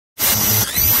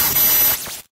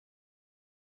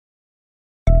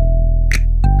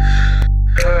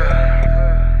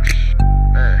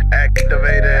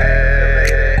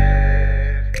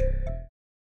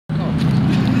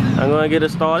wanna get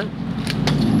it started?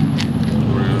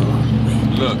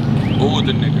 Look,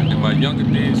 older nigga, in my younger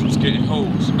days was getting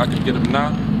hoes. I can get them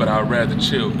now, but I'd rather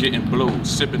chill, getting blows,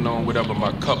 sipping on whatever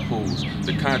my cup holds.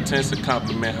 The contents a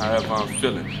compliment however I'm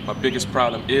feeling. My biggest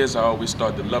problem is I always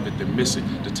start to love it, then miss it.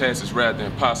 The task is rather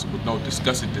impossible, don't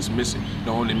discuss it, dismiss it.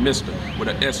 The only mister with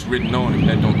an S written on it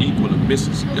that don't equal a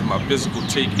missus. If my physical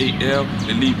take AL,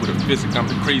 they leave with a physic. I'm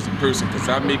the crazy person, cause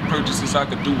I make purchases I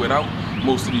could do without.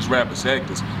 Most of these rappers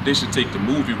actors, they should take the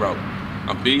movie route.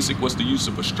 I'm basic, what's the use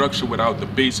of a structure without the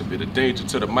base of it? A danger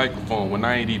to the microphone when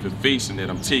I ain't even facing it.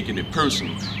 I'm taking it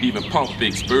personal, even pump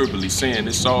fakes verbally saying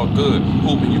it's all good.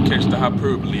 Hoping you catch the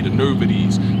hyperbole, the nerve of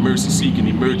these. Mercy seeking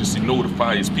emergency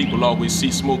notifiers. People always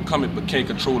see smoke coming but can't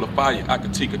control a fire. I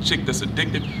could take a chick that's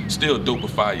addicted, still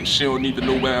dopify her. She don't even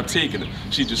know where I'm taking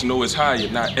her. She just know it's higher,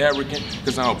 not arrogant,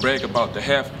 cause I don't brag about the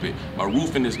half of it. My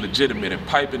roofing is legitimate and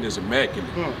piping is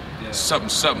immaculate.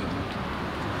 Something.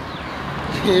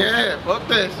 Yeah, fuck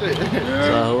that shit.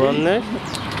 So who up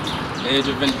next? Age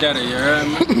of Vendetta, you heard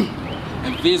me?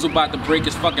 And V's about to break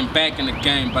his fucking back in the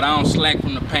game, but I don't slack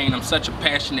from the pain. I'm such a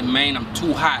passionate man, I'm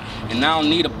too hot, and I don't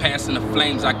need a pass in the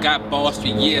flames. I got balls for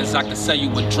years, I can sell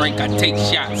you a drink, I take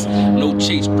shots. No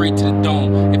chase, straight to the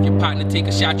dome. If your partner take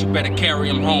a shot, you better carry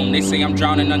him home. They say I'm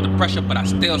drowning under pressure, but I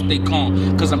still stay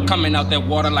calm, cause I'm coming out that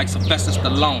water like Sylvester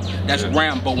Stallone. That's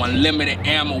Rambo, unlimited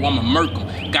ammo, I'ma murk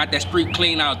 'em. Got that street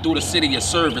clean, I'll do the city a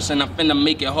service. And I'm finna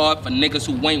make it hard for niggas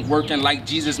who ain't working like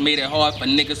Jesus made it hard for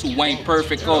niggas who ain't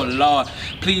perfect. Oh Lord,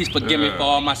 please forgive me for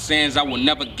all my sins, I will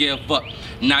never give up.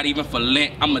 Not even for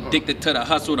Lent, I'm addicted to the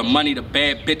hustle, the money, the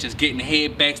bad bitches, getting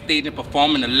head backstage and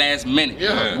performing the last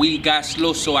minute. We got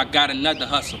slow, so I got another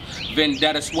hustle.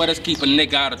 Vendetta sweaters keep a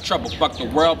nigga out of trouble. Fuck the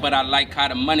world, but I like how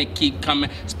the money keep coming.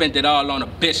 Spend it all on a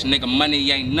bitch, nigga, money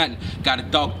ain't nothing. Got a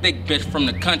dog thick bitch from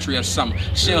the country or something.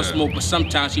 She don't smoke, but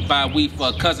sometimes she buy weed for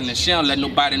a cousin, and she don't let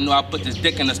nobody know I put this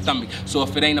dick in her stomach. So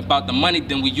if it ain't about the money,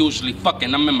 then we usually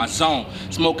fucking. I'm in my zone,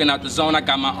 smoking out the zone, I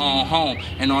got my own home.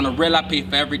 And on the real, I pay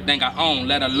for everything I own.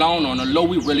 Let alone on the low,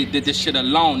 we really did this shit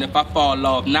alone. If I fall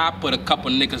off, now I put a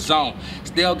couple niggas on.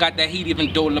 Still got that heat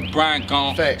even though LeBron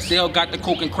gone. Facts. Still got the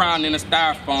coke and crown in a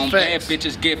styrofoam. Bad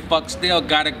bitches get fucked, still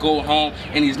gotta go home.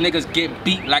 And these niggas get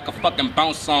beat like a fucking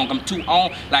bounce song. I'm too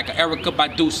on like an Erykah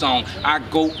Badu song. I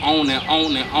go on and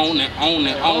on and on and on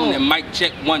and on. And mic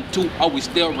check 1, 2, always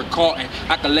still recording.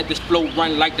 I can let this flow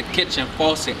run like the kitchen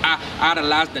faucet. I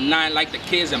idolize the 9 like the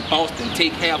kids in Boston.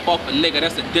 Take half off a nigga,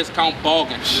 that's a discount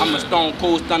bargain. I'm a stone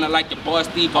cold stunner like your boy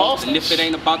Steve Austin. If it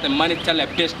ain't about the money, tell that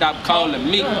bitch stop calling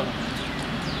me.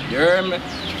 You heard me?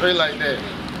 Straight like that.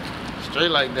 Straight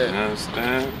like that. You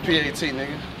understand? P.A.T,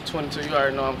 nigga. 22, you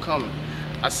already know I'm coming.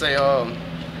 I say,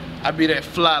 I be that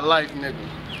fly life, nigga.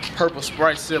 Purple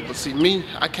Sprite sipper. See me,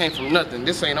 I came from nothing.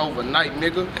 This ain't overnight,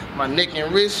 nigga. My neck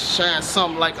and wrist shine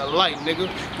something like a light, nigga.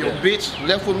 Your bitch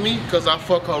left with me cause I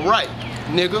fuck her right,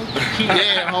 nigga.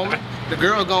 Yeah, homie. The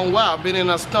girl gone wild, been in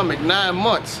her stomach 9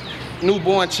 months.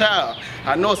 Newborn child.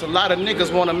 I know it's a lot of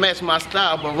niggas wanna match my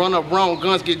style, but run up wrong,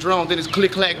 guns get drawn, then it's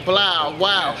click, clack, blah,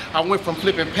 wow. I went from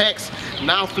flipping packs,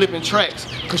 now I'm flipping tracks.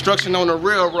 Construction on the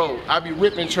railroad, I be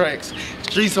ripping tracks.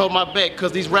 Streets hold my back,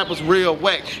 cause these rappers real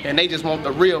whack, and they just want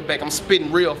the real back. I'm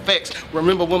spitting real facts.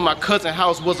 Remember when my cousin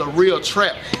house was a real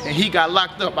trap, and he got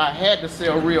locked up, I had to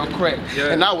sell real crack.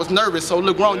 And I was nervous, so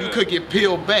look wrong, you could get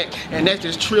peeled back. And that's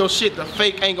just trill shit, the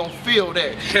fake ain't gonna feel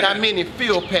that. Not many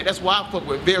feel pat, that's why I fuck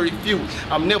with very few.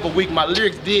 I'm never weak, my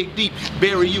lyrics dig deep,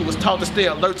 bury you. Was taught to stay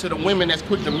alert to the women that's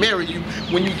quick to marry you.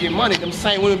 When you get money, them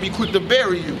same women be quick to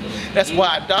bury you. That's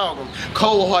why I dog them.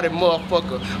 Cold-hearted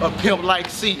motherfucker, a pimp like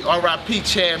C, R.I.P.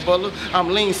 Chad Butler. I'm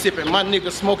lean sipping, my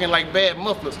niggas smoking like bad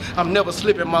mufflers. I'm never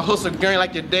slipping, my hustle gang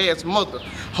like your dad's mother.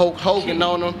 Hulk Hogan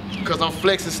on them, cause I'm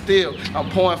flexing still. I'm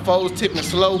pouring foes, tipping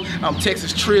slow, I'm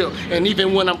Texas Trill. And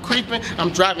even when I'm creeping,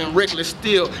 I'm driving reckless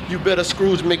still. You better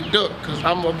Scrooge McDuck, cause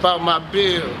I'm about my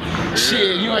bill.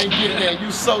 Shit, you ain't getting that,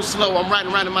 you so slow. I'm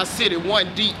riding around in my city,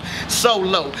 1 deep,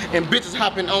 solo. And bitches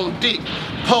hopping on dick,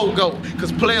 pogo,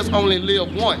 cause players only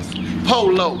live once.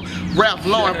 Polo, Ralph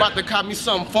Lauren, about to cop me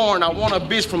something foreign. I want a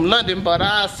bitch from London, but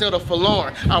I settle for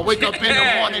Lauren. I wake up in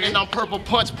the morning and I'm purple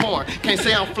punch porn. Can't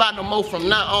say I'm fly no more from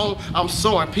now on, I'm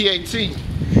soaring, P.A.T.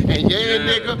 And yeah,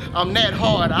 nigga, I'm that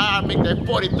hard. I make that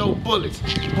 40 throw bullets.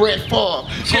 Brett Favre,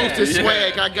 hosted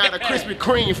swag. I got a Krispy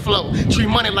Kreme flow. Treat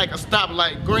money like a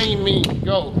stoplight. Green mean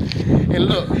go. And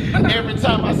look, every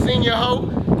time I seen your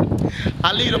hoe,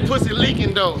 I leave the pussy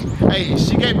leaking though. Hey,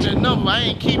 she gave me the number. I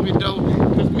ain't keep it though.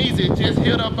 Cause music just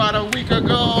hit up about a week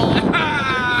ago.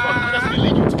 That's really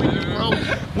you tweaking, bro.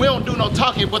 We don't do no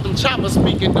talking, but them choppers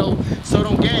speaking though. So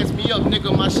don't gas me up,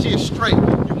 nigga. My shit straight.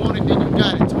 You want it, then you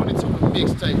got it. 22.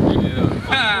 mixtape, nigga.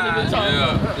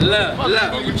 Look.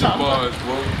 Fuck with your bars,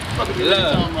 bro.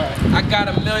 I got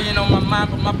 $1 million on my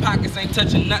mind, but my pockets ain't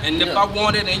touching nothing. If I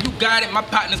want it and you got it, my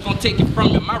partner's gonna take it from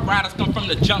you. My riders come from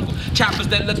the jungle. Choppers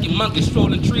that look humongous,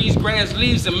 strolling trees, grass,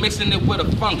 leaves, and mixing it with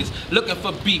a fungus. Looking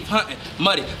for beef, hunting,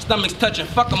 muddy, stomachs touching.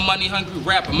 Fuck a money-hungry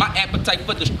rapper. My appetite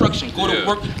for destruction. Go to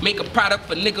work, make a product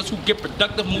for niggas who get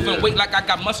productive. Moving weight like I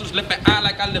got muscles, lifting eye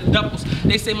like I lift doubles.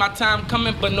 They say my time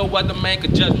coming, but no other man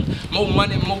could judge me. More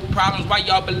money, more problems. Why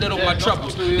y'all belittle my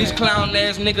troubles? These clown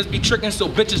ass niggas be tricking, so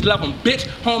bitches love them. Bitch,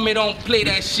 homie, don't play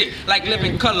that shit. Like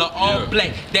living color, all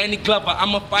black. Danny Glover,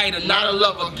 I'm a fighter, not a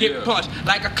lover. Get punched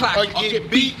like a clock, or get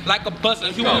beat like a buzzer.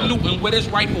 You be looting with his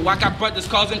rifle. I got brothers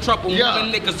causing trouble,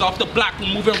 moving niggas off the block who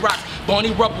moving rocks.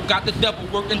 Bonnie Rubble got the devil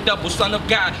working double. Son of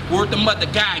God, word the mother.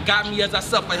 God got me as I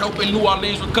suffer, helping New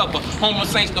Orleans recover. Home of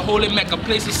saints, the holy Mecca,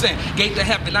 place of sin. Gate to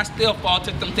heaven, I still fall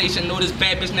to temptation. Know this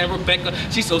bad bitch named Rebecca.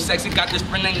 She so sexy, got this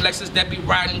friend named Lexus that be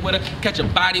riding with her. Catch a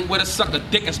body with her, suck a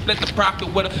dick and split the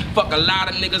profit with her. Fuck a lot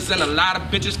of niggas and a lot of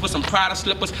bitches for some Prada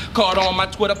slippers. Called on my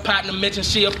Twitter partner, mentioned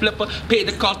she a flipper. Paid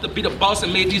the cost to be the boss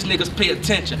and made these niggas pay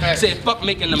attention. Said fuck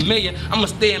making $1 million, I'ma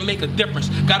stay and make a difference.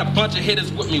 Got a bunch of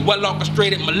hitters with me, well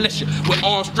orchestrated militia. With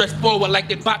arms stretched forward like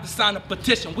they about to sign a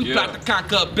petition. We about to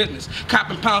conquer a business.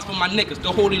 Copping pounds for my niggas,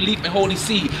 the holy leaf and holy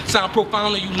seed. Sound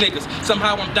profound on you niggas.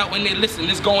 Somehow I'm doubting they listen,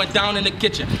 it's going down in the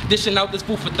kitchen. Dishing out this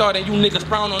food for thought and you niggas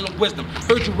frown on the wisdom.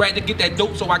 Heard you rather get that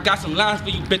dope, so I got some lines for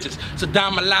you bitches.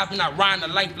 Saddam alive and I rhyme the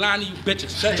lifeline of you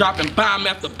bitches. Dropping bomb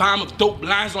after bomb of dope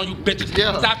lines on you bitches.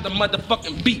 Stop the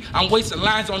motherfucking beat, I'm wasting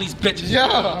lines on these bitches.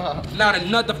 Not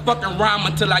another fucking rhyme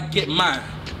until I get mine.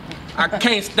 I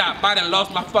can't stop, I done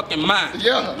lost my fucking mind.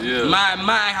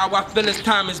 My, how I feel this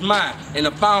time is mine. And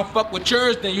if I don't fuck with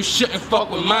yours, then you shouldn't fuck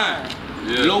with mine.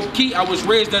 Low key, I was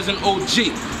raised as an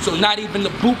OG, so not even the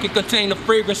boot can contain the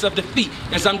fragrance of defeat.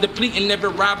 As I'm depleting every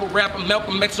rival rapper,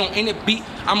 Malcolm X on any beat,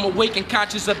 I'm awake and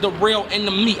conscious of the real and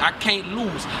the me. I can't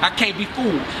lose, I can't be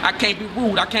fooled, I can't be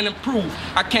rude, I can't improve,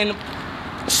 I can't.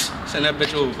 Send that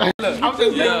bitch over. I'm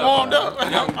just getting warmed up.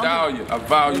 Young Dahlia, I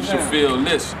vow you should feel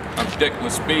this. I'm decked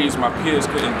with spades my peers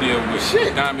couldn't deal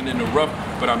with. Diamond in the rough,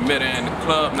 but I met her in the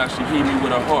club. Now she heat me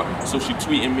with her heart, so she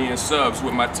tweeting me in subs.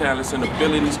 With my talents and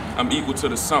abilities, I'm equal to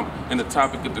the sum. And the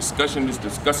topic of discussion is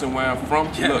discussing where I'm from.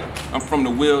 Look, I'm from the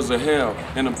wheels of hell,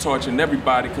 and I'm torching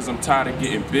everybody because I'm tired of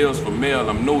getting bills for mail.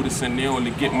 I'm noticing they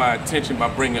only get my attention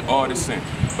by bringing artists in,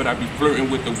 but I be flirting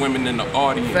with the women in the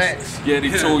audience. Yeah, they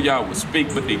told y'all I would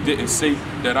speak, but they didn't say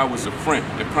that I was a friend,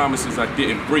 and promises I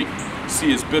didn't break.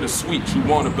 See, it's bittersweet, you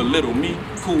wanna belittle me?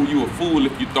 Cool, you a fool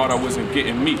if you thought I wasn't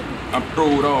getting me. I'm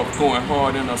throwed off, going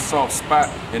hard in a soft spot,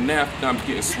 and after I'm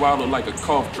getting swallowed like a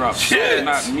cough drop.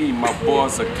 Not me, my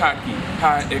bars are cocky,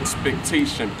 high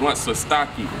expectation, blunts are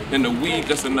stocky. And the weed,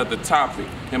 that's another topic,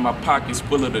 and my pockets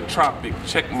full of the tropic.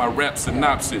 Check my rap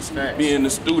synopsis, be in the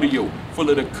studio, full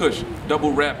of the kush.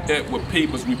 Double wrap that with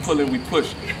papers, we pull and we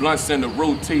push. Blunts in the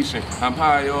rotation, I'm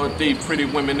high all day, pretty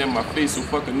women in my face, so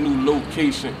fuck a new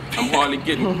location. I'm hardly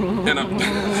getting, and I'm...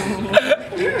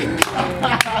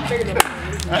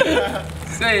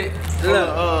 Say it. Look,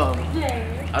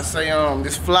 I say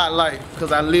this fly life,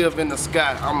 cause I live in the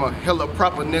sky. I'm a hella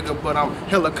proper nigga, but I'm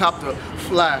helicopter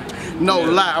fly. No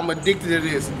lie, I'm addicted to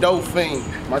this dope fiend.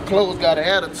 My clothes got an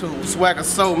attitude, swagger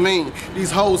so mean.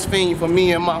 These hoes fiend for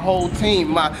me and my whole team.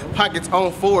 My pockets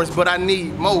on force, but I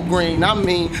need more green. I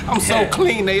mean, I'm so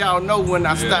clean, they all know when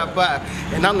I stop by.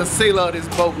 And I'm the sailor of this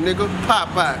boat, nigga,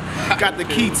 Popeye. Got the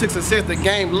key to success, the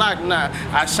game locked now.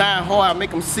 I shine hard, I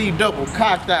make them see double,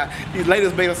 cocked eye. These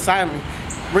ladies better sign me.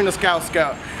 Bring the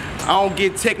scout. I don't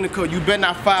get technical, you better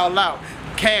not foul out.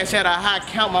 Cash at a high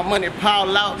count, my money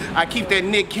pile out. I keep that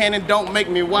Nick Cannon, don't make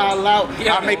me wild out.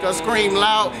 I make her scream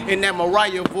loud in that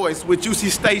Mariah voice. With juicy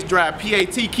stage drive,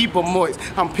 P.A.T, keep her moist.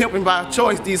 I'm pimping by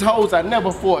choice, these hoes I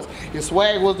never force. If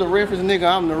swag was the reference, nigga,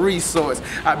 I'm the resource.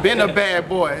 I been a bad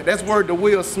boy, that's word to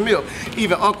Will Smith.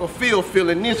 Even Uncle Phil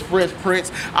feeling this Fresh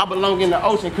Prince. I belong in the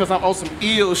ocean cause I'm on some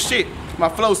ill shit. My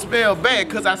flow spell bad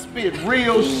cause I spit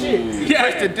real shit.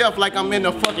 Fresh to death like I'm in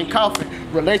the fucking coffin.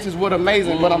 Relations were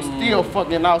amazing, but I'm still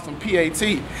fucking awesome.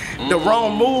 P.A.T. The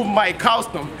wrong move might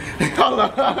cost them. Hold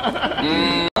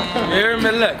on. You hear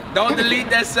me? Look, don't delete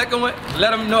that second one.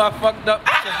 Let them know I fucked up.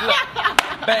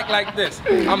 Look, back like this.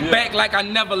 I'm back like I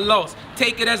never lost.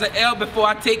 take it as an L before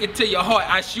I take it to your heart.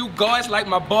 I shoot guards like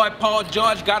my boy Paul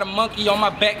George. Got a monkey on my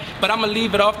back, but I'ma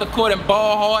leave it off the court and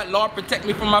ball hard. Lord protect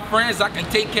me from my friends. I can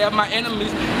take care of my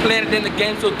enemies. Planted in the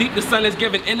game so deep the sun is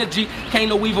giving energy. Can't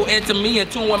no evil enter me. In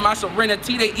tune with my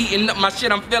serenity. They eating up my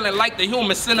shit. I'm feeling like the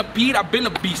human centipede. I've been a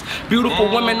beast. Beautiful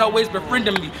women always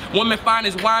befriending me. Women fine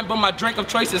as wine, but my drink of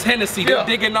choice is Hennessy. They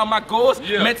digging on my goals.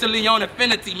 Mentally on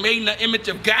infinity. Made in the image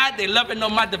of God. They loving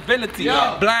on my divinity.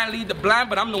 Blind lead the blind,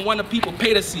 but I'm the one that people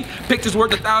pay to see. Pictures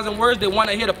worth 1,000 words. They want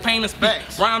to hear the pain and speak.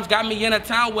 Rhymes got me in a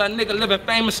town where a nigga living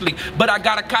famously. But I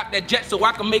gotta cop that jet so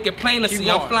I can make it plain to see.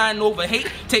 I'm flying over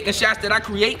hate, taking shots that I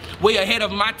create. Way ahead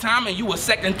of my time and you a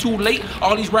second too late.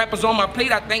 All these rappers on my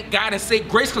plate, I thank God and say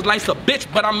grace, cause life's a bitch,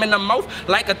 but I'm in the mouth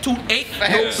like a toothache.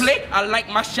 No play, I like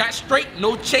my shot straight,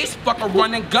 no chase. Fuck a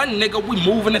running gun, nigga, we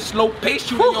moving at slow pace.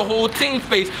 Shooting your whole team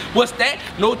face. What's that?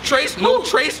 No trace, no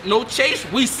trace, no chase.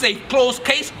 We safe, closed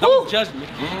case, don't judge me.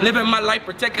 Living my life,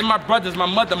 protecting my brothers, my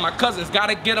mother, my cousins.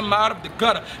 Gotta get them out of the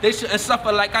gutter. They shouldn't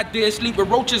suffer like I did. Sleep with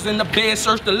roaches in the bed,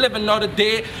 search the living or the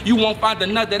dead. You won't find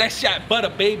another that shot butter,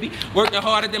 baby. Working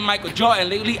harder than Michael Jordan.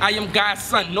 Lately, I am God's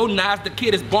son. No knives, the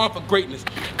kid is born for greatness.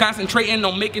 Concentrating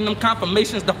on making them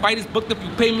confirmations. The fight is booked if you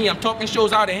pay me. I'm talking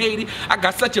shows out in Haiti. I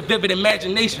got such a vivid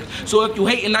imagination. So if you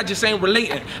hating, I just ain't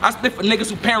relating. I spit for niggas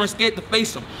who parents scared to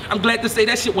face them. I'm glad to say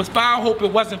that shit was foul. I hope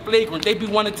it wasn't flagrant. They be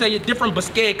wanting to tell you different, but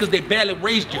scared because they barely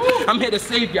raised you. I'm here to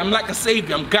save you. I'm like a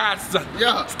savior. I'm God's son.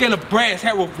 Skin of brass,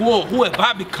 hair of wool. Who have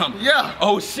I become?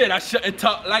 Oh shit, I shouldn't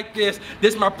talk like this.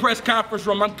 This my press conference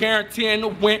room. I'm guaranteeing to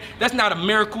win. That's not a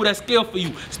miracle, that's skill for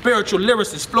you. Spiritual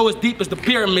lyricists, flow as deep as the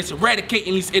pyramids,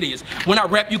 eradicating these idiots. When I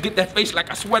rap, you get that face like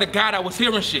I swear to God I was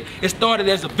hearing shit. It started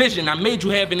as a vision. I made you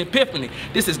have an epiphany.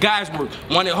 This is God's work.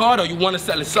 Want it hard or you want to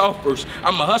sell it soft first?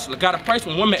 I'm a hustler. Got a price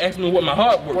when women ask me what my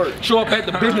heart worth. Show up at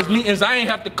the business meetings, I ain't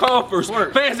have to call first.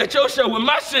 Fans at your show with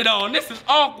my shit on. This is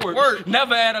awkward.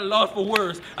 Never at a loss for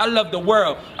words. I love the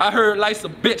world. I heard life's a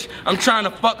bitch. I'm trying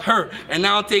to fuck her. And I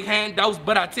don't take handouts,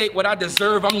 but I take what I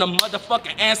deserve. I'm the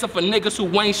motherfucking answer for niggas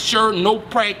who ain't sure. No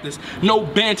practice, no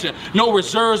benching, no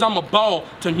reserves. I'm a ball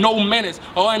to no minutes.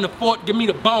 Or in the fort, give me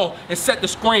the ball and set the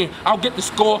screen. I'll get the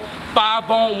score.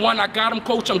 5-on-1, I got him,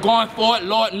 coach. I'm going for it.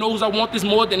 Lord knows I want this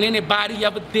more than anybody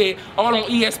ever did. All on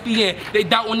ESPN. They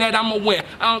doubting that I'ma win.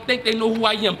 I don't think they know who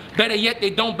I am. Better yet, they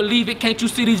don't believe it. Can't you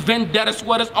see these vendetta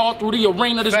sweaters all through the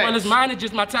arena? This one is mine. It's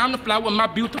just my time to fly with my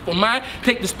beautiful mind.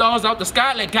 Take the stars out the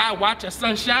sky, let God watch our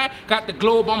sunshine. Got the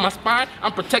globe on my spine.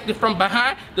 I'm protected from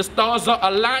behind. The stars are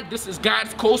aligned. This is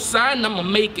God's cosign. I'ma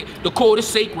make it. The code is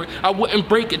sacred. I wouldn't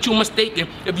break it. You mistaken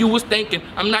if you was thinking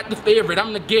I'm not the favorite.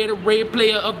 I'm the Gatorade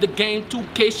player of the game.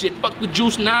 2K shit. Fuck the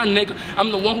juice now, nigga.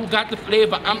 I'm the one who got the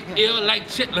flavor. I'm ill like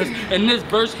chitlins. And this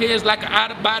verse here is like an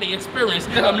out-of-body experience.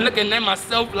 I'm looking at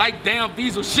myself like damn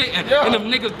Diesel shitting. And if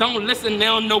niggas don't listen, they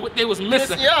don't know what they was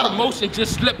missing. Promotion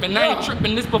just slipping. I ain't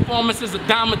tripping. This performance is a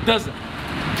dime a dozen.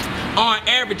 On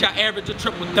average, I average a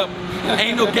triple-double.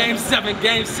 Ain't no game 7,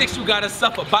 game 6, you gotta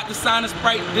suffer. About to sign a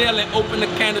Sprite deal and open a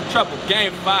can of trouble.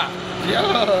 Game 5. You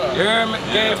heard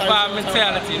me? Game 5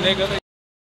 mentality, nigga.